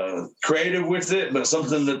creative with it, but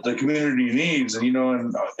something that the community needs. And,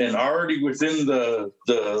 and already within the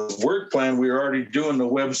work plan, we were already doing the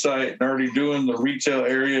website and already doing the retail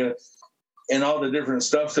area and all the different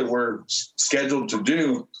stuff that we're scheduled to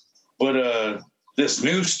do. But, this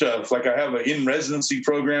new stuff, like I have an in-residency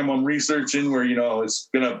program I'm researching where, it's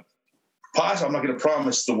going to I'm not going to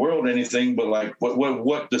promise the world anything, but like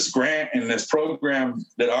what this grant and this program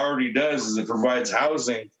that already does is it provides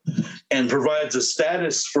housing and provides a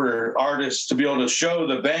status for artists to be able to show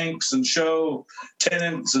the banks and show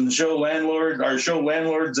tenants and show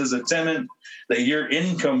landlords as a tenant that your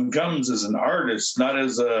income comes as an artist, not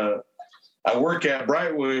as I work at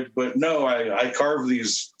Brightwood, but no, I carve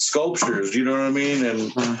these sculptures. You know what I mean?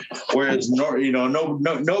 And whereas nobody,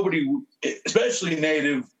 especially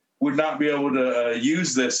Native, would not be able to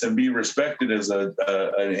use this and be respected as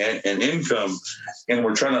an income. And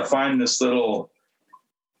we're trying to find this little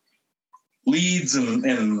leads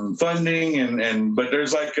and funding but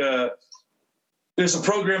there's there's a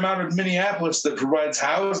program out of Minneapolis that provides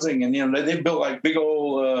housing, and they built like big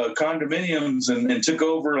old condominiums and took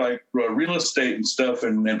over like real estate and stuff,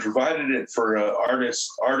 and provided it for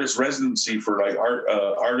artist residency for like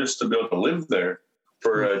artists to be able to live there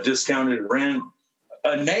for a discounted rent.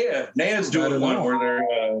 NAIA's doing one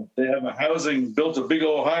where they have a housing, built a big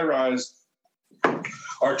old high rise,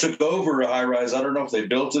 or took over a high rise. I don't know if they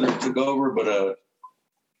built it or took over, but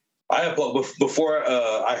I applied before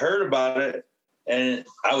I heard about it. And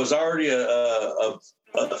I was already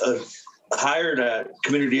hired at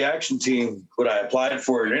Community Action Team, but I applied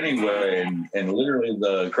for it anyway. And literally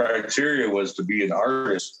the criteria was to be an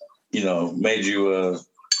artist. Made you a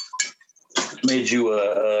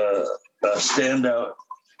standout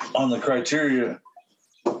on the criteria.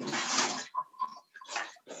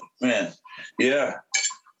 Man, yeah.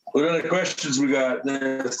 What other questions we got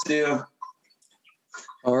there, Steve?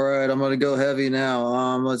 All right, I'm going to go heavy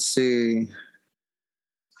now. Let's see.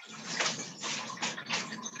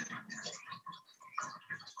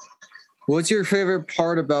 What's your favorite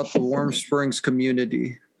part about the Warm Springs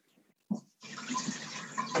community?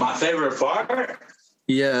 My favorite part?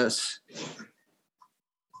 Yes.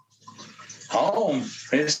 Home.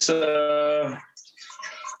 It's something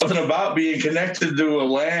about being connected to a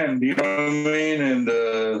land, you know what I mean?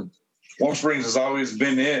 And Warm Springs has always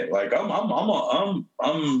been it. Like I'm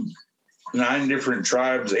 9 different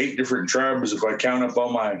tribes, 8 different tribes if I count up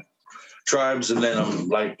all my tribes, and then I'm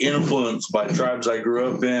like influenced by tribes I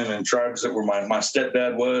grew up in and tribes that were my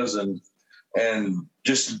stepdad was, and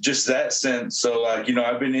just that sense. So like,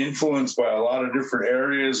 I've been influenced by a lot of different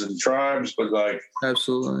areas and tribes, but like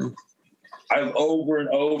absolutely, I've over and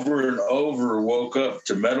over and over woke up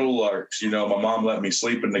to meadowlarks. My mom let me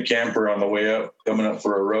sleep in the camper on the way up, coming up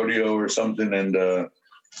for a rodeo or something, and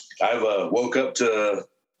I've woke up to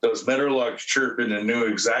those meadowlarks chirping and knew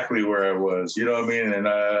exactly where I was, you know what I mean? And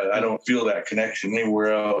I don't feel that connection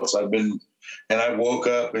anywhere else. I woke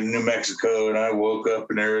up in New Mexico, and I woke up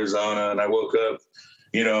in Arizona, and I woke up,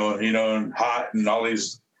 hot in all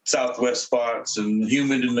these Southwest spots and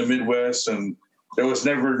humid in the Midwest. And there was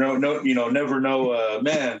never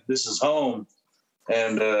man, this is home.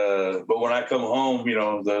 And, but when I come home,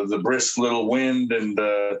 the brisk little wind and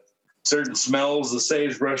certain smells the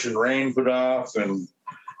sagebrush and rain put off, and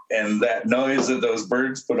that noise that those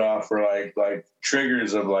birds put off are like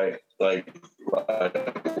triggers of like wow,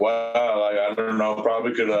 like I don't know,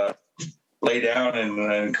 probably could lay down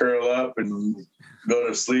and curl up and go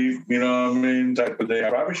to sleep, you know what I mean, type of thing. I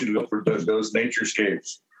probably should go for those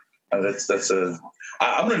naturescapes. I'm an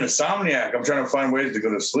insomniac. I'm trying to find ways to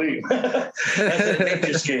go to sleep. That's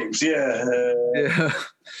naturescapes,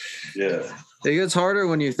 yeah. It gets harder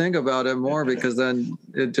when you think about it more, because then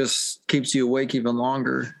it just keeps you awake even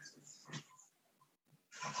longer.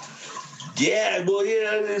 Yeah, well,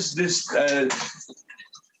 yeah, this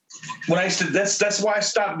when I used to, that's why I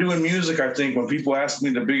stopped doing music. I think when people ask me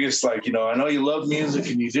the biggest, like, you know, I know you love music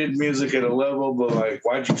and you did music at a level, but like,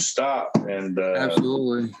 why'd you stop? And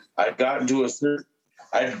Absolutely. I'd gotten to a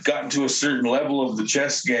certain level of the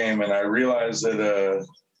chess game, and I realized that,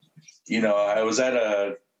 you know, I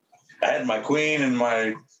had my queen and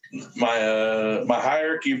my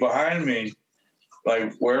hierarchy behind me.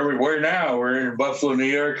 Like, we're now? We're in Buffalo, New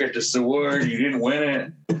York at this award. You didn't win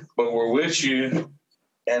it, but we're with you.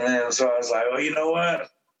 And then so I was like, well, you know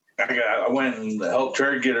what? I went and helped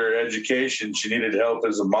her get her education. She needed help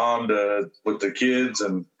as a mom with the kids,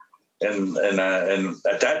 and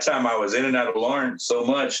at that time I was in and out of Lawrence so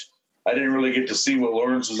much I didn't really get to see what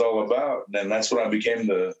Lawrence was all about. And then that's when I became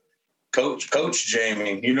the Coach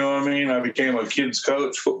Jamie. You know what I mean? I became a kids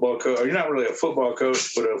coach, football coach. You're not really a football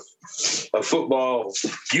coach, but a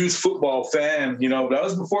youth football fan. You know, but that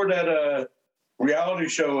was before that reality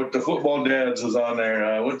show with the football dads was on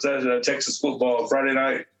there. What's that? Texas football Friday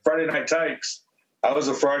night Tykes. I was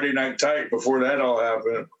a Friday night Tyke before that all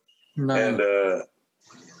happened. No. And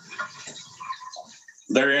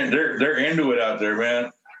they're into it out there,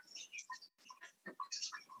 man.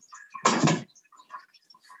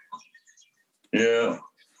 Yeah.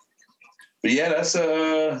 But yeah, that's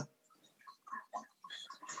Is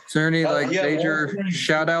there any major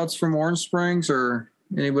shout outs from Warm Springs, or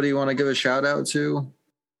anybody you want to give a shout out to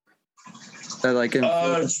that like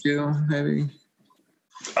influenced you, maybe?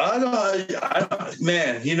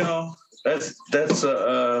 Man, you know, that'd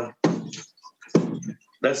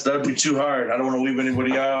be too hard. I don't want to leave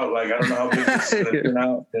anybody out. Like, I don't know how big this is going to turn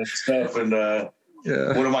out and stuff. And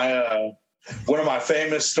one of my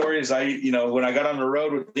famous stories, when I got on the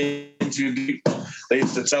road with In Too Deep, they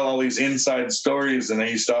used to tell all these inside stories, and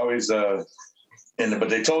they used to always but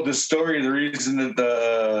they told this story, the reason that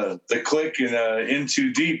the clique in In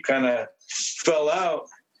Too Deep kind of fell out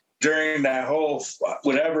during that whole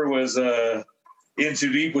whatever was In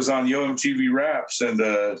Too Deep was on Yo MTV Raps, and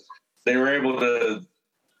they were able to.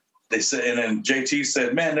 They said, and then JT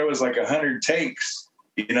said, "Man, there was like 100 takes."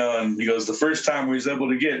 You know, and he goes, the first time we was able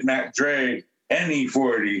to get Mac Dre and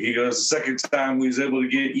E40. He goes, the second time we was able to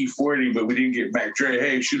get E40, but we didn't get Mac Dre.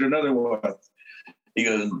 Hey, shoot another one. He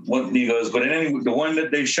goes, but anyway, the one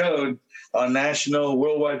that they showed on national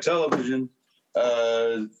worldwide television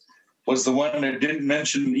was the one that didn't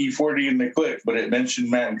mention E40 in the clip, but it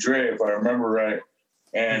mentioned Mac Dre, if I remember right.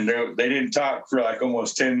 And they didn't talk for like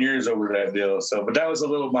almost 10 years over that deal. So, but that was a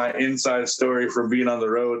little my inside story from being on the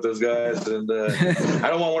road with those guys. And I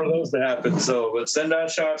don't want one of those to happen. So, but send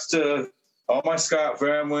out shots to all my Scott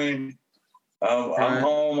family. I'm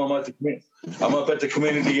home. I'm up at the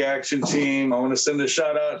community action team. I want to send a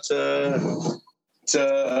shout out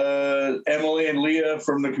to Emily and Leah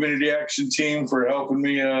from the community action team for helping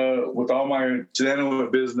me with all my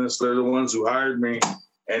Tenanaway business. They're the ones who hired me.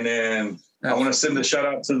 And then I want to send a shout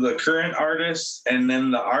out to the current artists and then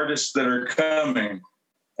the artists that are coming.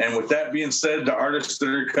 And with that being said, the artists that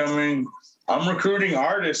are coming, I'm recruiting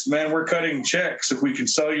artists, man. We're cutting checks if we can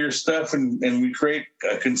sell your stuff and we create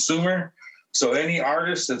a consumer. So any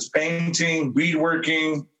artist that's painting,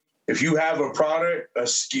 beadworking, if you have a product,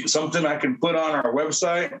 something I can put on our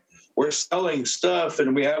website, we're selling stuff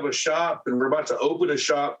and we have a shop and we're about to open a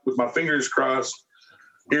shop with my fingers crossed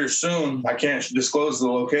here soon. I can't disclose the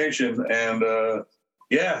location. And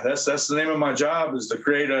that's the name of my job, is to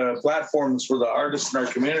create platforms for the artists in our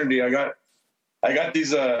community. I got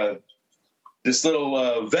these this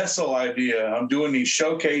little vessel idea. I'm doing these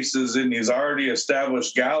showcases in these already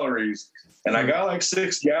established galleries. And I got like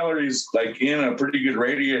 6 galleries like in a pretty good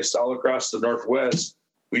radius all across the Northwest.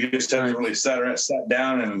 We just haven't really sat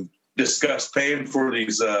down and discussed paying for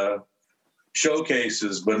these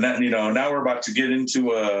showcases, but now, now we're about to get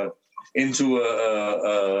into a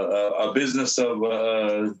business of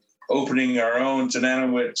opening our own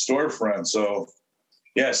Tenanaway storefront. So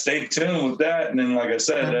yeah, stay tuned with that. And then, like I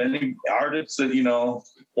said, any artist that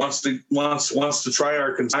wants to try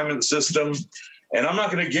our consignment system, and I'm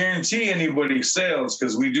not going to guarantee anybody sales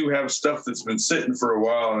because we do have stuff that's been sitting for a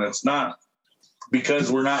while, and it's not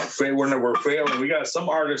because we're failing. We got some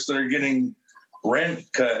artists that are getting rent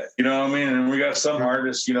cut, you know what I mean? And we got some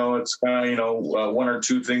artists, it's kind of, 1 or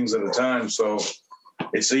 2 things at a time. So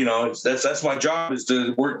it's, that's my job, is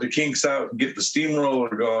to work the kinks out and get the steamroller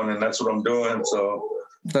going. And that's what I'm doing. So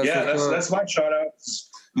that's my shout out.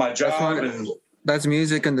 My job. That's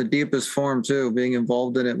music in the deepest form too, being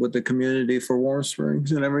involved in it with the community for Warm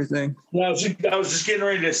Springs and everything. Well, I was just getting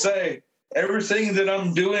ready to say, everything that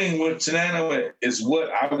I'm doing with Tenanaway is what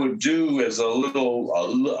I would do as a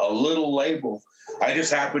little label. I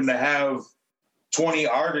just happen to have 20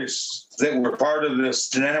 artists that were part of this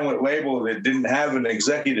Tenanawit label that didn't have an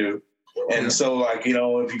executive. And so, like, you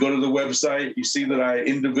know, if you go to the website, you see that I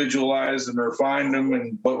individualized and refined them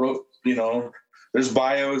and wrote, you know, there's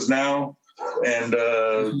bios now. And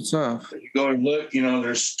if you go and look, you know,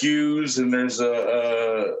 there's SKUs and there's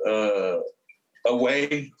a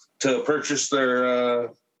way to purchase their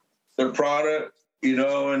product, you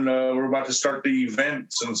know, and we're about to start the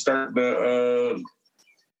events and start the,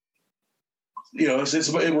 you know,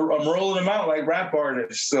 I'm rolling them out like rap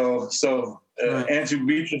artists. So Auntie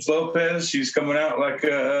Beatrice Lopez, she's coming out like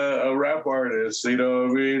a rap artist, you know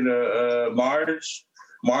what I mean?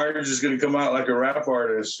 Marge is going to come out like a rap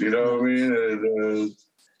artist, you know what I mean?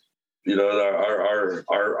 You know,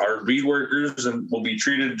 our bead workers and will be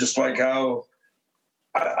treated just like how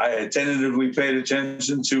I tentatively paid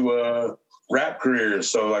attention to rap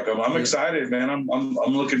careers. So like I'm excited, man. I'm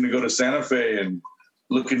looking to go to Santa Fe and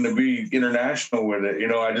looking to be international with it. You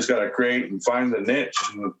know, I just got to create and find the niche.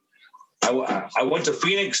 And I went to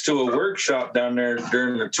Phoenix to a workshop down there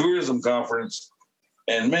during the tourism conference,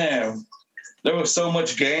 and man, there was so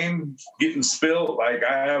much game getting spilled. Like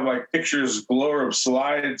I have like pictures galore of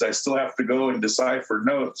slides. I still have to go and decipher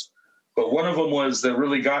notes. But one of them that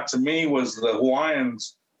really got to me was the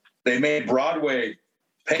Hawaiians. They made Broadway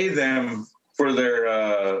pay them for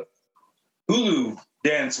their hulu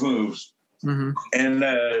dance moves. Mm-hmm. And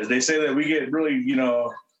they say that we get really, you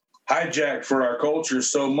know, hijacked for our culture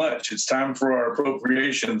so much. It's time for our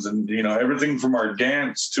appropriations, and, you know, everything from our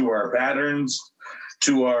dance to our patterns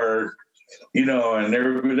to our, you know, and they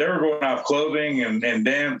were going off clothing and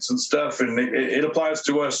dance and stuff. And it applies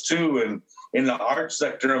to us too. And in the art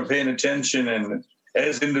sector, I'm paying attention. And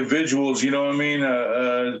as individuals, you know what I mean?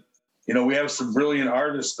 You know, we have some brilliant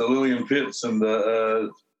artists, the Lillian Pitts and the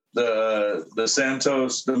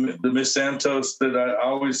Santos, the Miss Santos that I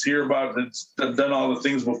always hear about that's done all the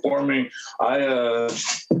things before me.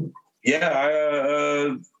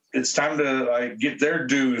 It's time to like get their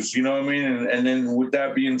dues, you know what I mean? And then with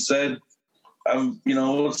that being said, you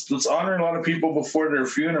know, let's honor a lot of people before their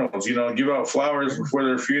funerals, you know, give out flowers before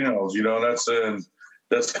their funerals. You know, that's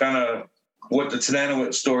kind of what the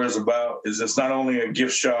Tenanawit store is about. Is it's not only a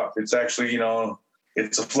gift shop, it's actually, you know,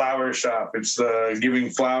 it's a flower shop. It's giving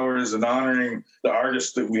flowers and honoring the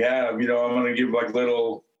artists that we have. You know, I'm going to give like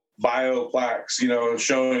little bio plaques, you know,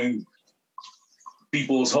 showing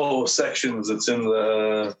people's whole sections that's in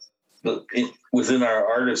within our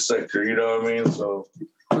artist sector. You know what I mean? So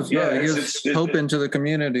it gives hope into the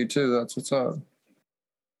community too. That's what's up.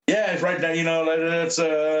 Yeah, it's right now. You know, that's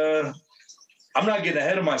I'm not getting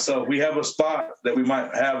ahead of myself. We have a spot that we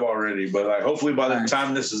might have already, but hopefully by the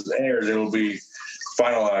time this is aired, it'll be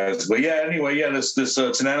finalized. But yeah, anyway, yeah, this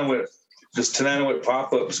Tenanawit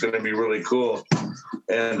pop-up is going to be really cool.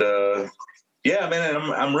 And yeah, man,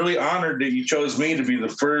 I'm really honored that you chose me to be the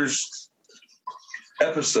first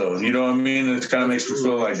episode. You know what I mean? It kind of makes me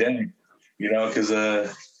feel like, dang, you know, because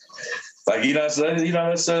like, you know,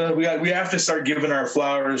 we have to start giving our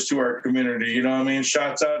flowers to our community. You know what I mean?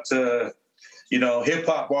 Shouts out to, you know, hip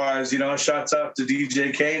hop wise, you know, shouts out to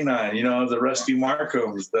DJ K9, you know, the Rusty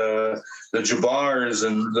Markhams, the Jabars,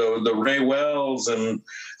 and the Ray Wells, and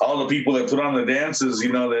all the people that put on the dances,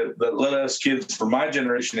 you know, that let us kids from my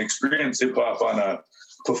generation experience hip hop on a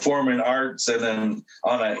performing arts and then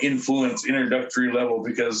on an influence introductory level,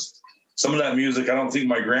 because some of that music I don't think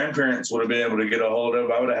my grandparents would have been able to get a hold of.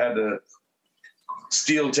 I would have had to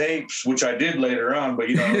steal tapes, which I did later on, but,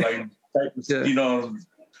 you know, like, yeah. You know,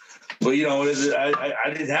 but, you know,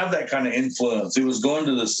 I didn't have that kind of influence. It was going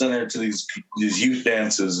to the center to these youth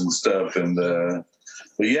dances and stuff. And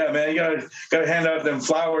but yeah, man, you gotta hand out them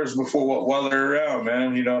flowers while they're around,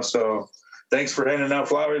 man. You know, so thanks for handing out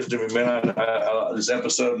flowers to me, man. This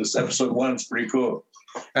episode 1 is pretty cool.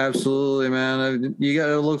 Absolutely, man. You got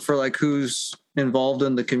to look for like who's involved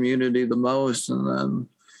in the community the most, and then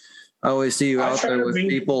I always see you out there with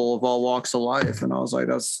people of all walks of life, and I was like,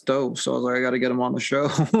 that's dope. So I was like, I got to get him on the show.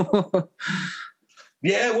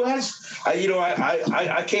 Yeah, well,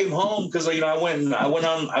 I came home because, you know, I went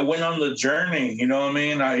on the journey. You know what I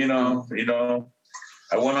mean? I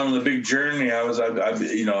went on the big journey. I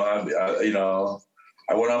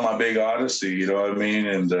went on my big odyssey. You know what I mean?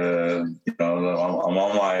 And you know, I'm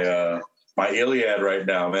on my Iliad right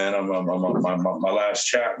now, man. I'm on my last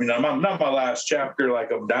chapter. You know, I'm not my last chapter, like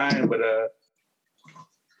I'm dying, but I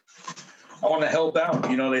want to help out.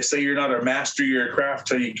 You know, they say you're not a master of your craft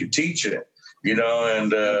till you can teach it. You know,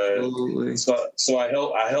 and so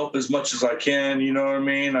I help as much as I can. You know what I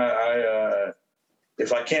mean? I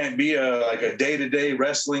if I can't be a day-to-day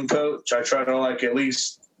wrestling coach, I try to like at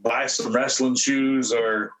least buy some wrestling shoes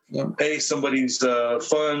or pay somebody's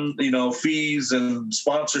fund, fees and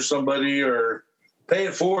sponsor somebody or pay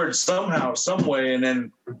it forward somehow, some way. And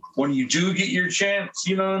then when you do get your chance,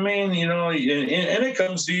 you know what I mean? And it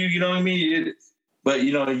comes to you, you know what I mean? But,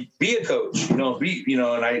 be a coach, and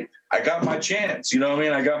I got my chance, you know what I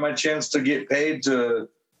mean? I got my chance to get paid to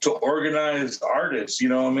organize artists, you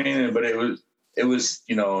know what I mean? But it was,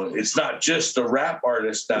 it's not just a rap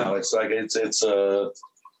artist now. It's like,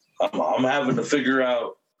 I'm having to figure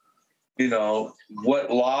out,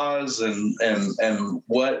 what laws and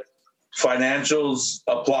what financials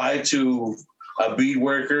apply to a bead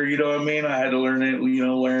worker, you know what I mean? I had to learn it,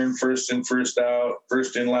 learn first in, first out,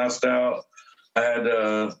 first in, last out. I had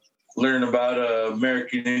to learn about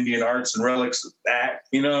American Indian Arts and Relics Act,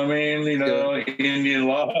 you know what I mean? Indian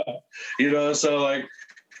law, so like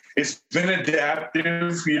it's been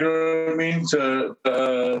adaptive, you know what I mean, to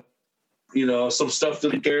some stuff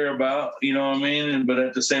to care about, you know what I mean? But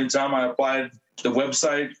at the same time, I applied the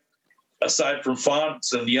website, aside from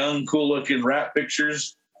fonts and young, cool-looking rap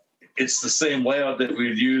pictures, it's the same layout that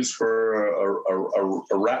we'd use for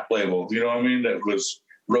a rap label, you know what I mean? That was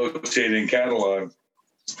rotating catalog.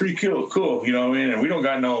 It's pretty cool, you know what I mean? And we don't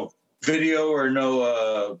got no video or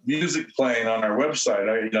no music playing on our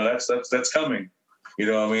website. That's coming. You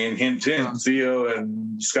know what I mean? Hint, Theo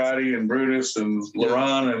and Scotty and Brutus and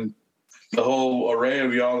LaRon and the whole array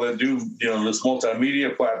of y'all that do, this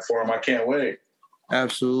multimedia platform. I can't wait.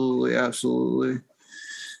 Absolutely.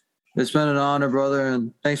 It's been an honor, brother,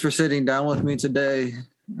 and thanks for sitting down with me today.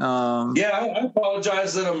 I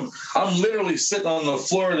apologize that I'm literally sitting on the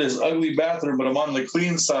floor of this ugly bathroom, but I'm on the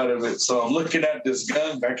clean side of it. So I'm looking at this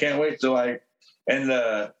gun. I can't wait to and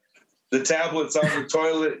the tablet's on the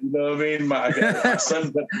toilet. You know what I mean?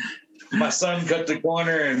 My son cut the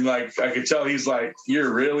corner, and I could tell he's like,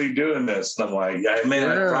 "You're really doing this." And I'm like, "Yeah, man,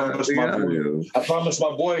 I promised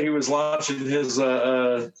my boy he was launching his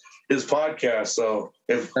podcast. So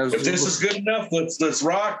if this is good enough, let's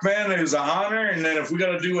rock, man. It was an honor. And then if we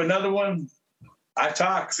got to do another one, I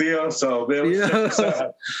talk, Theo. So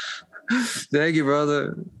thank you,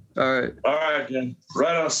 brother. All right, Jen.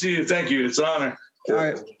 Right, I'll see you. Thank you. It's an honor. All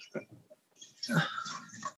right.